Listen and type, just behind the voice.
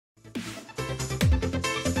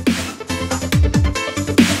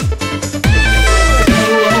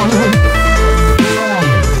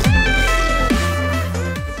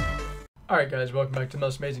Alright guys, welcome back to the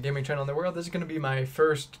most amazing gaming channel in the world. This is going to be my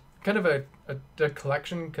first kind of a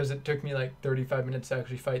collection because it took me like 35 minutes to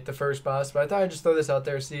actually fight the first boss. But I thought I'd just throw this out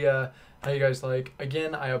there, see how you guys like.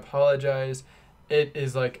 Again, I apologize. It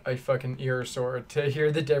is like a fucking ear sore to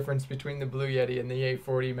hear the difference between the Blue Yeti and the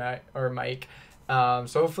A40 mic.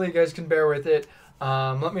 So hopefully you guys can bear with it.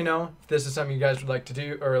 Let me know if this is something you guys would like to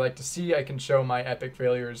do or like to see. I can show my epic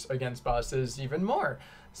failures against bosses even more.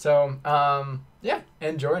 So, yeah,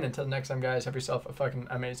 enjoy, and until next time, guys, have yourself a fucking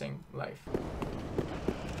amazing life.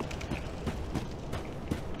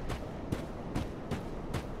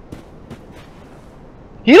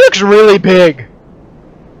 He looks really big.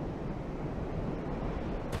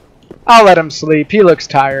 I'll let him sleep. He looks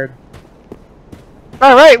tired.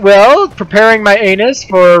 Alright, well, preparing my anus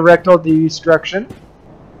for rectal destruction.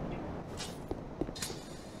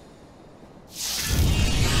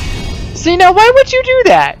 See, now why would you do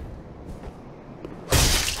that?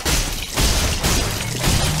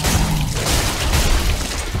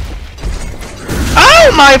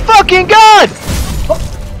 Oh my fucking god!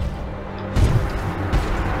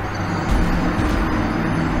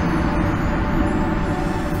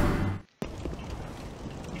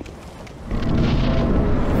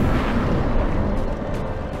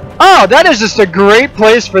 Oh, that is just a great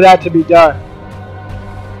place for that to be done.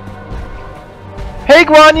 Hey,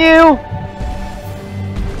 Guan Yu!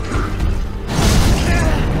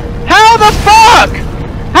 How the fuck?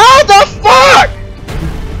 How the fuck?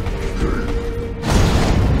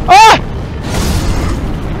 Ah!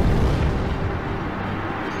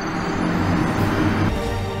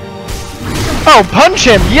 Oh, punch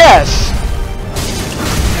him, yes!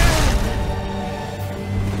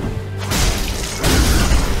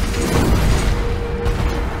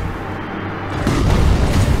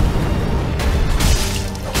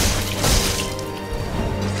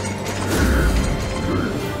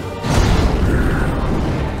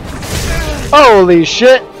 Holy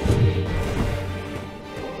shit!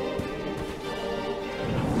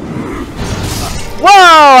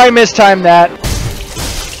 Wow, I mistimed that.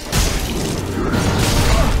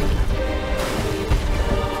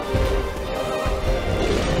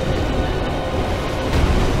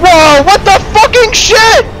 Whoa, what the fucking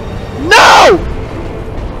shit? No!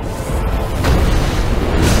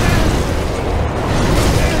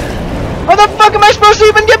 How the fuck am I supposed to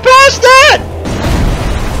even get past that?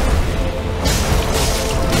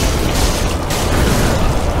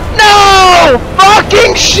 No!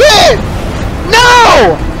 Fucking shit!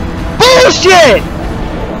 No! Bullshit!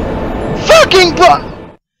 Fucking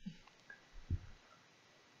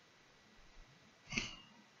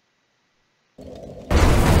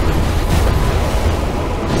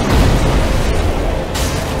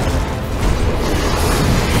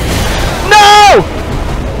No!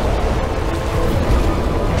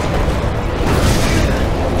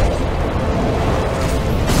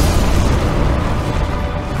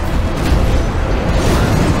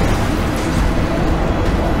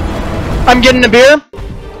 I'm getting a beer.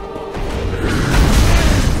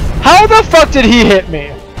 How the fuck did he hit me?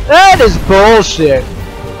 That is bullshit.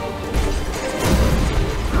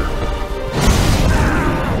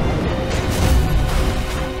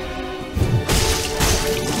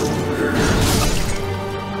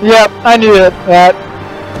 Yep, I knew that.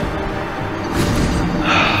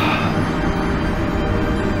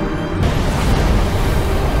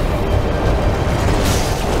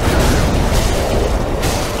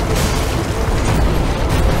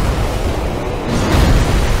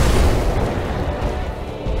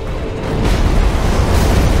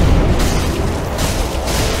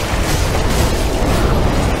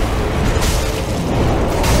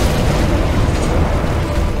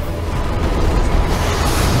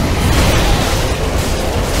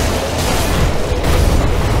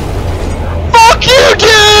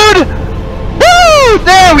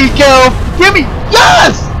 There we go! Give me...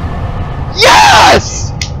 Yes!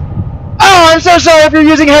 Yes! Oh, I'm so sorry if you're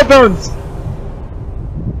using headphones!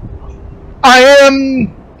 I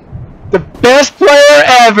am the best player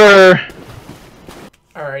ever!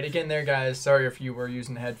 Alright, again there, guys. Sorry if you were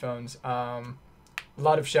using headphones. A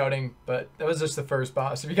lot of shouting, but that was just the first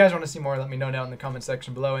boss. If you guys want to see more, let me know down in the comment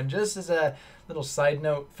section below. And just as a little side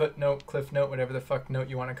note, footnote, cliff note, whatever the fuck note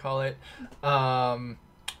you want to call it,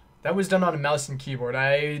 that was done on a mouse and keyboard.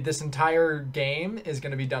 This entire game is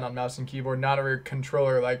going to be done on mouse and keyboard, not a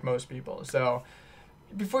controller like most people. So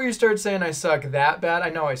before you start saying I suck that bad, I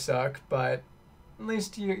know I suck, but at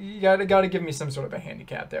least you gotta give me some sort of a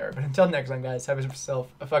handicap there. But until next time, guys, have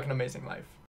yourself a fucking amazing life.